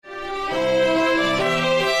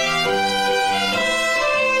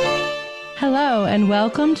and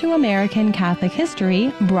welcome to American Catholic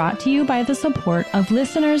History, brought to you by the support of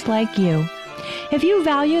listeners like you. If you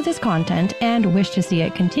value this content and wish to see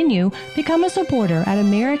it continue, become a supporter at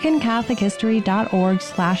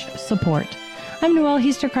americancatholichistory.org/support. I'm Noelle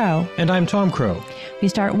Heaster-Crowe. And I'm Tom Crow. We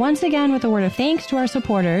start once again with a word of thanks to our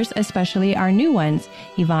supporters, especially our new ones: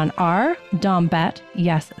 Yvonne R., Dom Bet,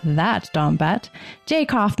 yes, that Dom Bet, Jay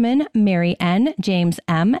Kaufman, Mary N., James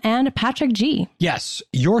M., and Patrick G. Yes,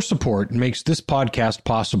 your support makes this podcast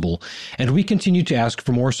possible, and we continue to ask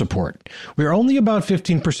for more support. We're only about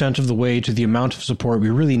 15% of the way to the amount of support we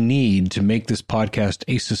really need to make this podcast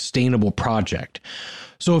a sustainable project.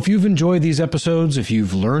 So if you've enjoyed these episodes, if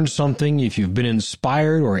you've learned something, if you've been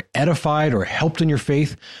inspired or edified or helped in your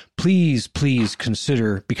faith, please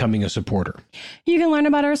consider becoming a supporter. You can learn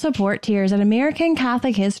about our support tiers at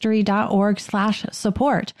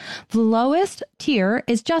americancatholichistory.org/support. The lowest tier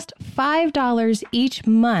is just $5 each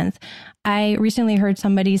month. I recently heard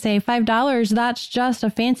somebody say $5, that's just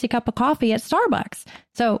a fancy cup of coffee at Starbucks.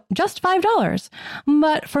 So just $5.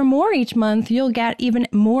 But for more each month, you'll get even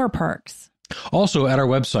more perks. Also, at our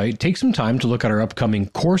website, take some time to look at our upcoming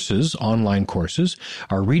courses, online courses,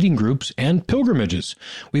 our reading groups, and pilgrimages.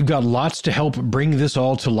 We've got lots to help bring this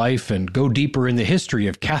all to life and go deeper in the history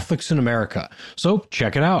of Catholics in America. So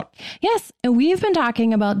check it out. Yes, we've been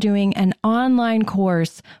talking about doing an online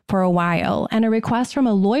course for a while, and a request from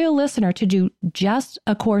a loyal listener to do just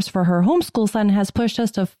a course for her homeschool son has pushed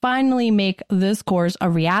us to finally make this course a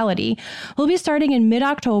reality. We'll be starting in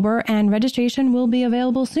mid-October, and registration will be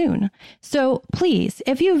available soon. So please,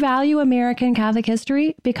 if you value American Catholic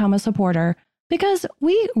history, become a supporter, because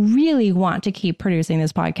we really want to keep producing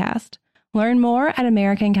this podcast. Learn more at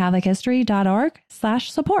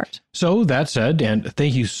americancatholichistory.org/support. So that said, and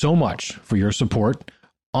thank you so much for your support.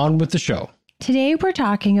 On with the show. Today we're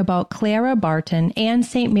talking about Clara Barton and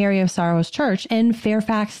St. Mary of Sorrows Church in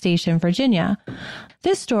Fairfax Station, Virginia.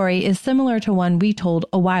 This story is similar to one we told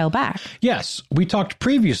a while back. Yes, we talked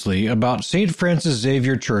previously about St. Francis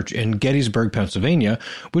Xavier Church in Gettysburg, Pennsylvania,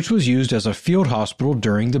 which was used as a field hospital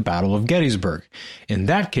during the Battle of Gettysburg. In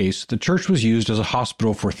that case, the church was used as a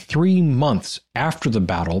hospital for 3 months after the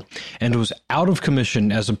battle and was out of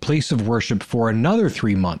commission as a place of worship for another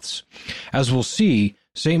 3 months. As we'll see,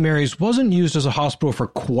 St. Mary's wasn't used as a hospital for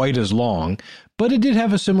quite as long, but it did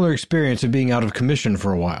have a similar experience of being out of commission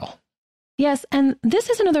for a while. Yes, and this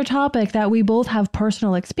is another topic that we both have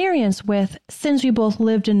personal experience with since we both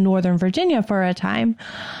lived in Northern Virginia for a time.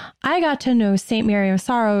 I got to know St. Mary of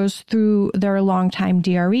Sorrows through their longtime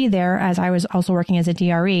DRE there, as I was also working as a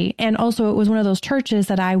DRE. And also it was one of those churches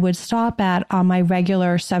that I would stop at on my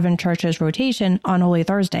regular 7 churches rotation on Holy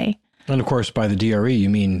Thursday. And of course, by the DRE, you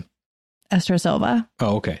mean Esther Silva.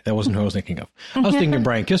 Oh, okay. That wasn't who I was thinking of. I was thinking of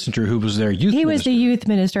Brian Kissinger, who was their youth minister. He was the youth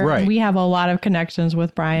minister. Right. We have a lot of connections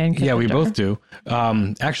with Brian Kissinger. Yeah, we both do.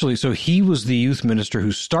 Actually, so he was the youth minister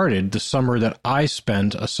who started the summer that I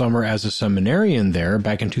spent a summer as a seminarian there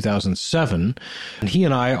back in 2007. And he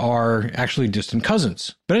and I are actually distant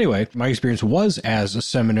cousins. But anyway, my experience was as a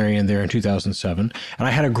seminarian there in 2007, and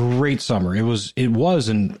I had a great summer. It was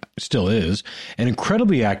and still is an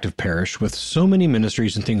incredibly active parish with so many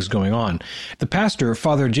ministries and things going on. The pastor,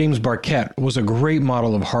 Father James Barquette, was a great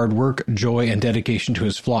model of hard work, joy, and dedication to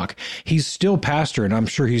his flock. He's still pastor, and I'm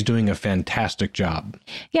sure he's doing a fantastic job.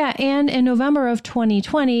 Yeah, and in November of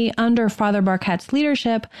 2020, under Father Barquette's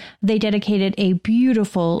leadership, they dedicated a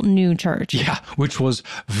beautiful new church. Yeah, which was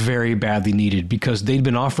very badly needed because they'd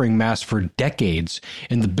been offering Mass for decades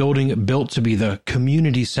in the building built to be the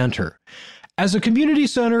community center. As a community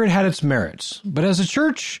center, it had its merits, but as a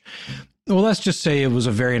church, well, let's just say it was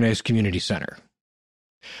a very nice community center.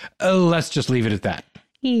 Let's just leave it at that.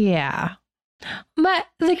 Yeah. But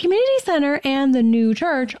the community center and the new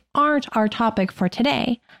church aren't our topic for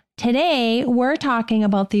today. Today, we're talking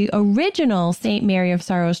about the original St. Mary of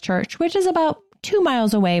Sorrows Church, which is about 2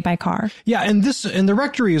 miles away by car. Yeah, and the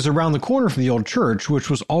rectory is around the corner from the old church, which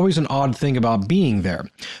was always an odd thing about being there.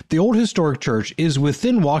 The old historic church is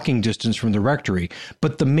within walking distance from the rectory,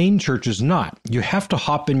 but the main church is not. You have to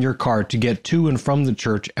hop in your car to get to and from the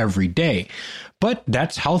church every day. But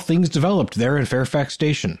that's how things developed there in Fairfax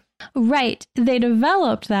Station. Right. They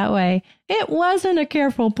developed that way. It wasn't a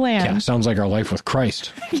careful plan. Yeah, sounds like our life with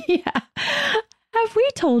Christ. Yeah. Have we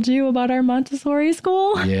told you about our Montessori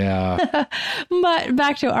school? Yeah. But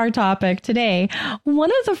back to our topic today.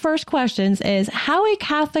 One of the first questions is how a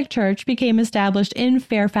Catholic church became established in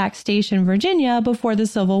Fairfax Station, Virginia before the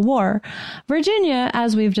Civil War. Virginia,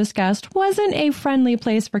 as we've discussed, wasn't a friendly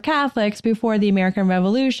place for Catholics before the American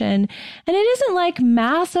Revolution, and it isn't like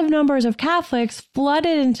massive numbers of Catholics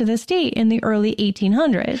flooded into the state in the early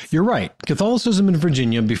 1800s. You're right. Catholicism in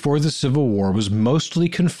Virginia before the Civil War was mostly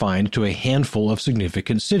confined to a handful of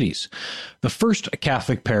significant cities. The first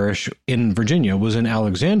Catholic parish in Virginia was in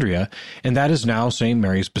Alexandria, and that is now St.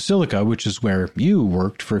 Mary's Basilica, which is where you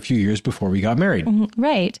worked for a few years before we got married.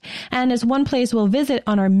 Right. And it's one place we'll visit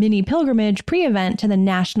on our mini pilgrimage pre-event to the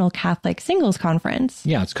National Catholic Singles Conference.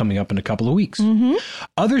 Yeah, it's coming up in a couple of weeks.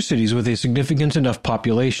 Other cities with a significant enough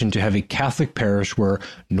population to have a Catholic parish were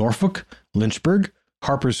Norfolk, Lynchburg,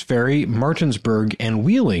 Harper's Ferry, Martinsburg, and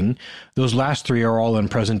Wheeling. Those last three are all in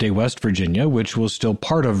present-day West Virginia, which was still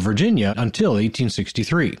part of Virginia until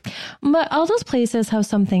 1863. But all those places have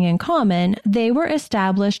something in common. They were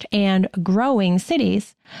established and growing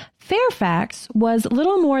cities. Fairfax was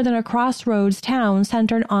little more than a crossroads town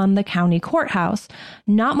centered on the county courthouse.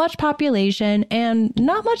 Not much population and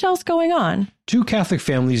not much else going on. Two Catholic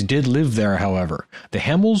families did live there, however, the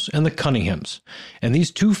Hamels and the Cunninghams, and these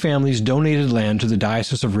two families donated land to the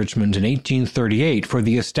Diocese of Richmond in 1838 for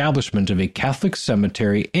the establishment of a Catholic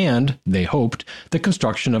cemetery and, they hoped, the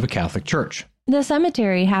construction of a Catholic church. The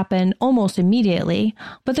cemetery happened almost immediately,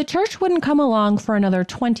 but the church wouldn't come along for another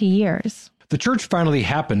 20 years. The church finally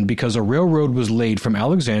happened because a railroad was laid from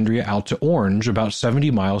Alexandria out to Orange, about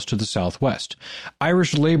 70 miles to the southwest.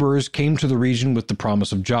 Irish laborers came to the region with the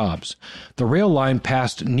promise of jobs. The rail line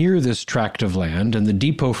passed near this tract of land, and the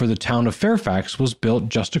depot for the town of Fairfax was built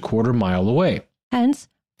just a quarter mile away. Hence,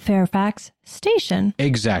 Fairfax Station.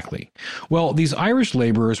 Exactly. Well, these Irish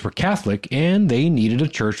laborers were Catholic, and they needed a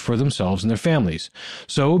church for themselves and their families.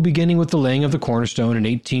 So, beginning with the laying of the cornerstone in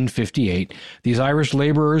 1858, these Irish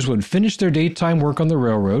laborers would finish their daytime work on the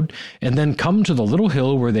railroad and then come to the little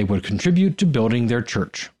hill where they would contribute to building their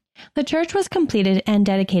church. The church was completed and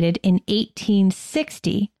dedicated in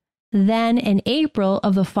 1860. Then, in April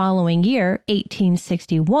of the following year,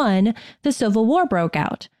 1861, the Civil War broke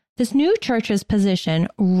out. This new church's position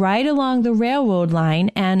right along the railroad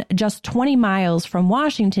line and just 20 miles from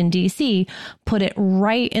Washington, D.C., put it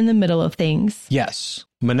right in the middle of things. Yes.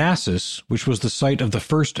 Manassas, which was the site of the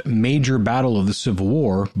first major battle of the Civil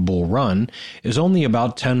War, Bull Run, is only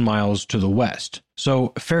about 10 miles to the west.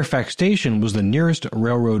 So Fairfax Station was the nearest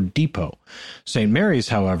railroad depot. St. Mary's,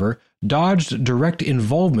 however, dodged direct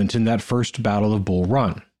involvement in that first battle of Bull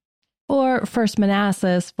Run. Or First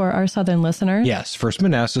Manassas for our southern listeners. Yes, First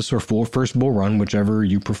Manassas or First Bull Run, whichever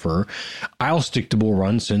you prefer. I'll stick to Bull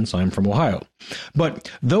Run since I'm from Ohio.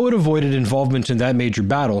 But though it avoided involvement in that major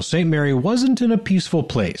battle, St. Mary wasn't in a peaceful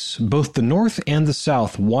place. Both the North and the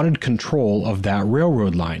South wanted control of that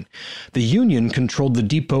railroad line. The Union controlled the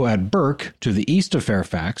depot at Burke to the east of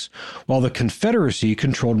Fairfax, while the Confederacy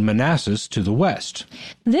controlled Manassas to the west.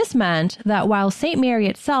 This meant that while St. Mary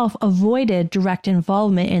itself avoided direct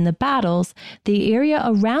involvement in the battles, the area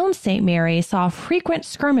around St. Mary saw frequent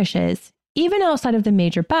skirmishes, even outside of the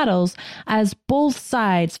major battles, as both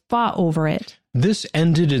sides fought over it. This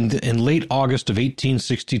ended in late August of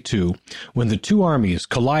 1862, when the two armies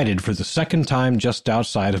collided for the second time just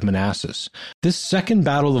outside of Manassas. This second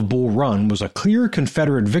Battle of Bull Run was a clear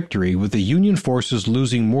Confederate victory, with the Union forces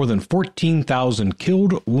losing more than 14,000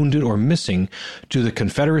 killed, wounded, or missing to the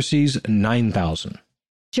Confederacy's 9,000.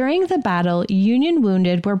 During the battle, Union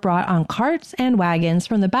wounded were brought on carts and wagons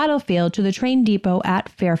from the battlefield to the train depot at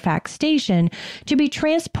Fairfax Station to be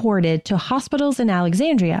transported to hospitals in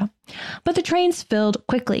Alexandria. But the trains filled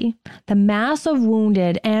quickly. The mass of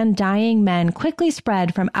wounded and dying men quickly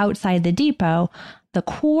spread from outside the depot, the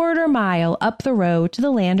quarter mile up the road to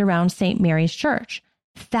the land around St. Mary's Church.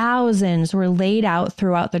 Thousands were laid out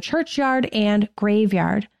throughout the churchyard and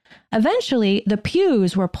graveyard. Eventually, the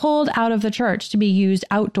pews were pulled out of the church to be used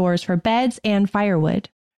outdoors for beds and firewood.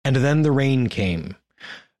 And then the rain came.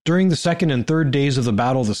 During the second and third days of the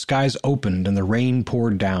battle, the skies opened and the rain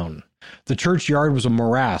poured down. The churchyard was a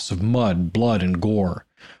morass of mud, blood, and gore.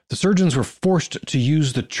 The surgeons were forced to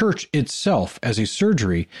use the church itself as a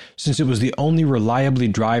surgery, since it was the only reliably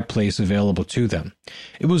dry place available to them.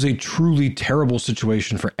 It was a truly terrible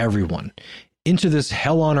situation for everyone. Into this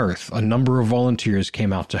hell on earth, a number of volunteers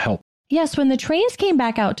came out to help. Yes, when the trains came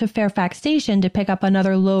back out to Fairfax Station to pick up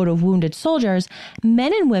another load of wounded soldiers,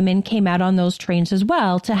 men and women came out on those trains as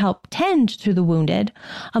well to help tend to the wounded.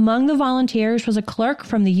 Among the volunteers was a clerk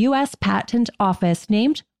from the U.S. Patent Office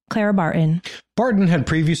named Clara Barton. Barton had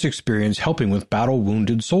previous experience helping with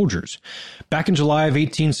battle-wounded soldiers. Back in July of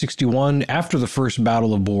 1861, after the First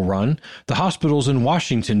Battle of Bull Run, the hospitals in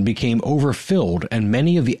Washington became overfilled, and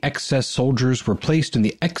many of the excess soldiers were placed in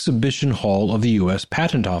the exhibition hall of the U.S.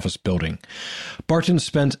 Patent Office building. Barton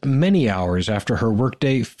spent many hours after her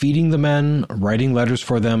workday feeding the men, writing letters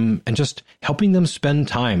for them, and just helping them spend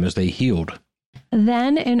time as they healed.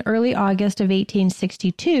 Then, in early August of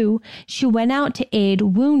 1862, she went out to aid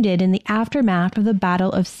wounded in the aftermath of the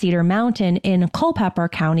Battle of Cedar Mountain in Culpeper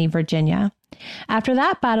County, Virginia. After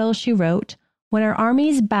that battle, she wrote, "When our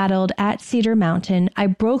armies battled at Cedar Mountain, I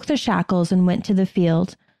broke the shackles and went to the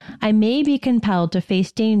field. I may be compelled to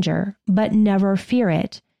face danger, but never fear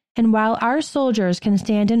it. And while our soldiers can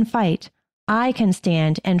stand and fight, I can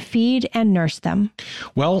stand and feed and nurse them."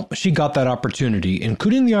 Well, she got that opportunity,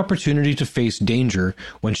 including the opportunity to face danger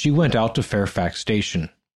when she went out to Fairfax Station.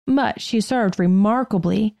 But she served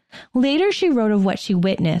remarkably. Later she wrote of what she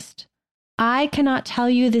witnessed. "I cannot tell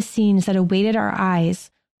you the scenes that awaited our eyes.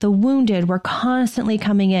 The wounded were constantly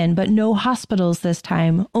coming in, but no hospitals this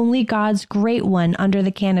time, only God's great one under the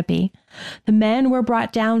canopy. The men were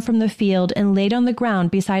brought down from the field and laid on the ground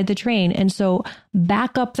beside the train, and so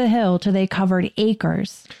back up the hill till they covered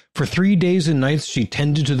acres." For 3 days and nights, she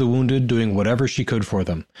tended to the wounded, doing whatever she could for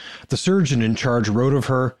them. The surgeon in charge wrote of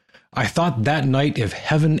her, "I thought that night if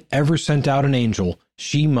heaven ever sent out an angel,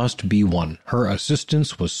 she must be one. Her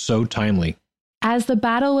assistance was so timely." As the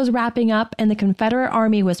battle was wrapping up and the Confederate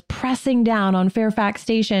Army was pressing down on Fairfax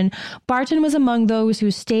Station, Barton was among those who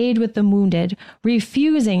stayed with the wounded,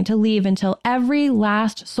 refusing to leave until every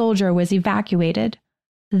last soldier was evacuated.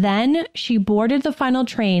 Then she boarded the final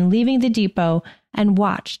train leaving the depot and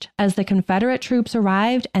watched as the Confederate troops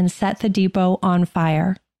arrived and set the depot on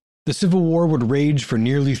fire. The Civil War would rage for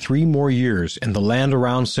nearly 3 more years, and the land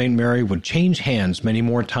around St. Mary would change hands many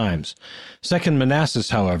more times. Second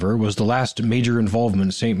Manassas, however, was the last major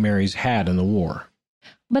involvement St. Mary's had in the war.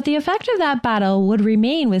 But the effect of that battle would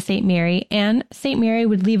remain with St. Mary, and St. Mary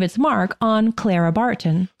would leave its mark on Clara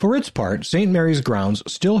Barton. For its part, St. Mary's grounds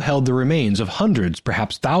still held the remains of hundreds,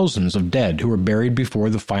 perhaps thousands of dead who were buried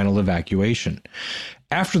before the final evacuation.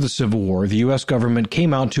 After the Civil War, the U.S. government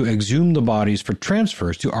came out to exhume the bodies for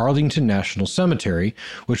transfers to Arlington National Cemetery,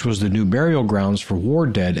 which was the new burial grounds for war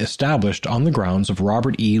dead established on the grounds of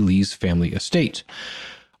Robert E. Lee's family estate.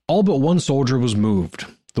 All but one soldier was moved.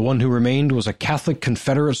 The one who remained was a Catholic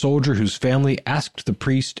Confederate soldier whose family asked the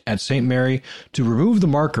priest at St. Mary to remove the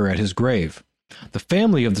marker at his grave. The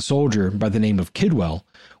family of the soldier, by the name of Kidwell,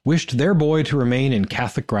 wished their boy to remain in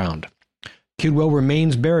Catholic ground. Kidwell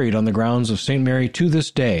remains buried on the grounds of St. Mary to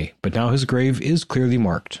this day, but now his grave is clearly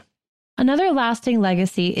marked. Another lasting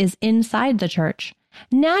legacy is inside the church.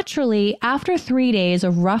 Naturally, after 3 days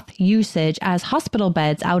of rough usage as hospital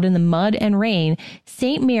beds out in the mud and rain,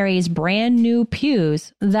 St. Mary's brand new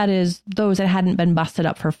pews, that is, those that hadn't been busted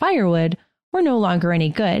up for firewood, were no longer any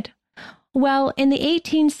good. Well, in the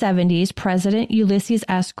 1870s, President Ulysses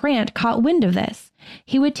S. Grant caught wind of this.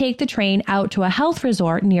 He would take the train out to a health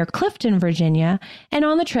resort near Clifton, Virginia, and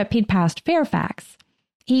on the trip he'd passed Fairfax.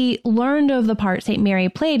 He learned of the part St. Mary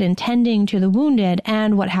played in tending to the wounded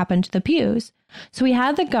and what happened to the pews. So he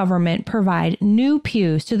had the government provide new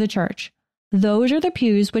pews to the church. Those are the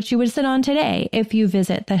pews which you would sit on today if you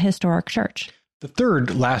visit the historic church. The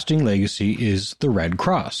third lasting legacy is the Red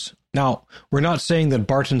Cross. Now, we're not saying that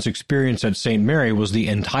Barton's experience at St. Mary was the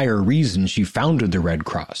entire reason she founded the Red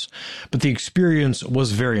Cross, but the experience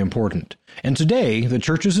was very important. And today, the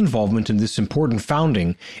church's involvement in this important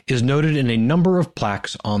founding is noted in a number of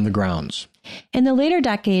plaques on the grounds. In the later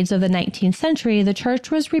decades of the 19th century, the church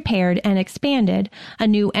was repaired and expanded. A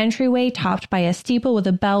new entryway topped by a steeple with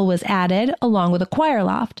a bell was added, along with a choir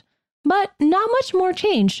loft. But not much more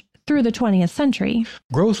changed through the 20th century.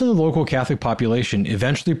 Growth in the local Catholic population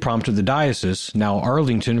eventually prompted the diocese, now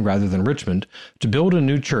Arlington rather than Richmond, to build a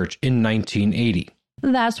new church in 1980.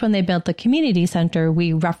 That's when they built the community center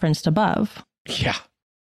we referenced above. Yeah.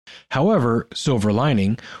 However, silver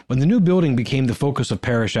lining, when the new building became the focus of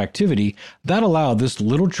parish activity, that allowed this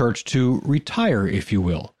little church to retire, if you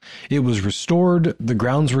will. It was restored, the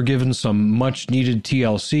grounds were given some much-needed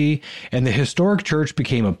TLC, and the historic church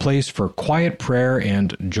became a place for quiet prayer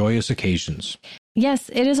and joyous occasions. Yes,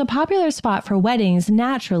 it is a popular spot for weddings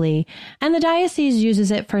naturally, and the diocese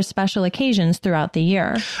uses it for special occasions throughout the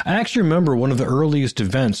year. I actually remember one of the earliest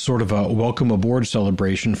events, sort of a welcome aboard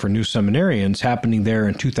celebration for new seminarians, happening there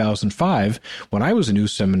in 2005 when I was a new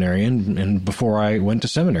seminarian and before I went to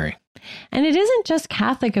seminary. And it isn't just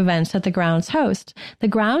Catholic events that the grounds host. The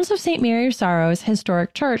grounds of St. Mary of Sorrows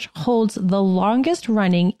Historic Church holds the longest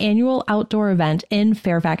running annual outdoor event in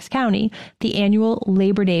Fairfax County. The annual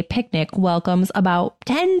Labor Day picnic welcomes about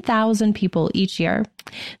 10,000 people each year.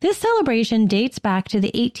 This celebration dates back to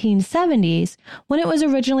the 1870s when it was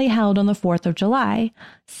originally held on the 4th of July.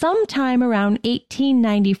 Sometime around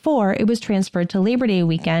 1894, it was transferred to Labor Day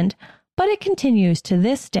weekend, but it continues to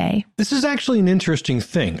this day. This is actually an interesting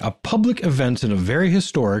thing. A public event in a very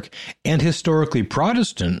historic and historically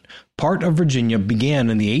Protestant part of Virginia began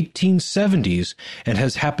in the 1870s and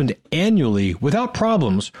has happened annually without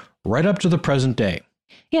problems right up to the present day.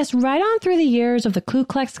 Yes, right on through the years of the Ku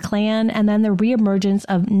Klux Klan and then the reemergence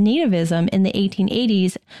of nativism in the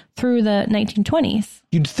 1880s through the 1920s.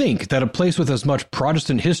 You'd think that a place with as much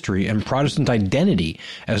Protestant history and Protestant identity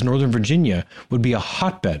as Northern Virginia would be a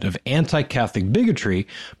hotbed of anti-Catholic bigotry,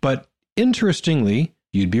 but interestingly,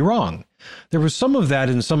 you'd be wrong. There was some of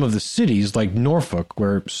that in some of the cities like Norfolk,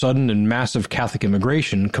 where sudden and massive Catholic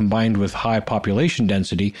immigration combined with high population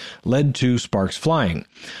density led to sparks flying.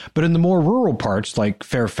 But in the more rural parts, like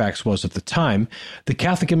Fairfax was at the time, the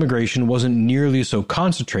Catholic immigration wasn't nearly so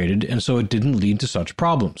concentrated, and so it didn't lead to such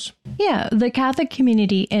problems. Yeah, the Catholic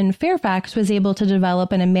community in Fairfax was able to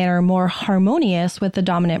develop in a manner more harmonious with the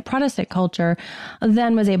dominant Protestant culture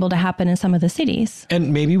than was able to happen in some of the cities.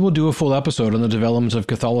 And maybe we'll do a full episode on the developments of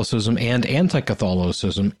Catholicism and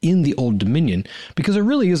anti-Catholicism in the Old Dominion, because it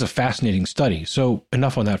really is a fascinating study. So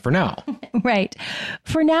enough on that for now. Right.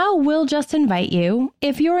 For now, we'll just invite you,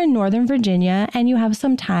 if you're in Northern Virginia and you have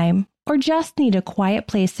some time or just need a quiet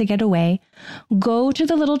place to get away, go to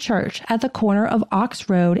the little church at the corner of Ox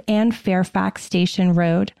Road and Fairfax Station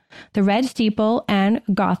Road. The red steeple and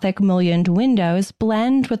Gothic mullioned windows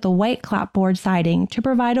blend with the white clapboard siding to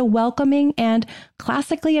provide a welcoming and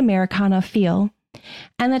classically Americana feel.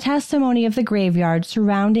 And the testimony of the graveyard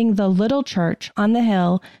surrounding the little church on the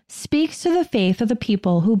hill speaks to the faith of the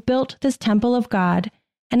people who built this temple of God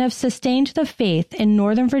and have sustained the faith in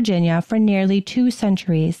Northern Virginia for nearly 2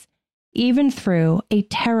 centuries, even through a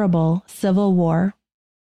terrible civil war.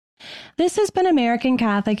 This has been American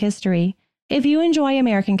Catholic History. If you enjoy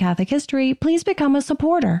American Catholic history, please become a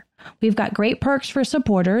supporter. We've got great perks for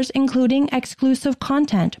supporters, including exclusive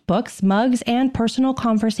content, books, mugs, and personal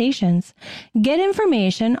conversations. Get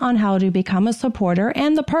information on how to become a supporter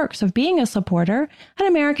and the perks of being a supporter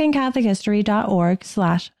at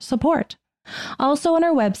americancatholichistory.org/support. Also on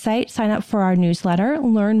our website, sign up for our newsletter,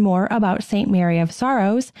 learn more about St. Mary of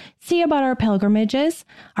Sorrows, see about our pilgrimages,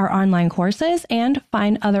 our online courses, and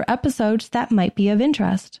find other episodes that might be of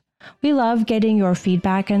interest. We love getting your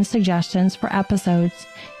feedback and suggestions for episodes.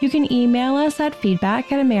 You can email us at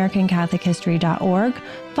feedback@americancatholichistory.org,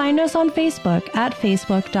 find us on Facebook at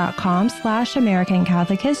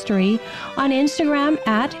facebook.com/AmericanCatholicHistory, on Instagram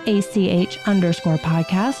at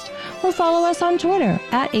ACH_podcast, or follow us on Twitter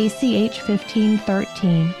at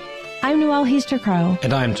ACH1513. I'm Noelle Heaster-Crowe.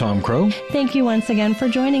 And I'm Tom Crow. Thank you once again for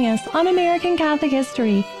joining us on American Catholic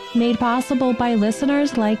History, made possible by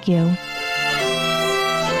listeners like you.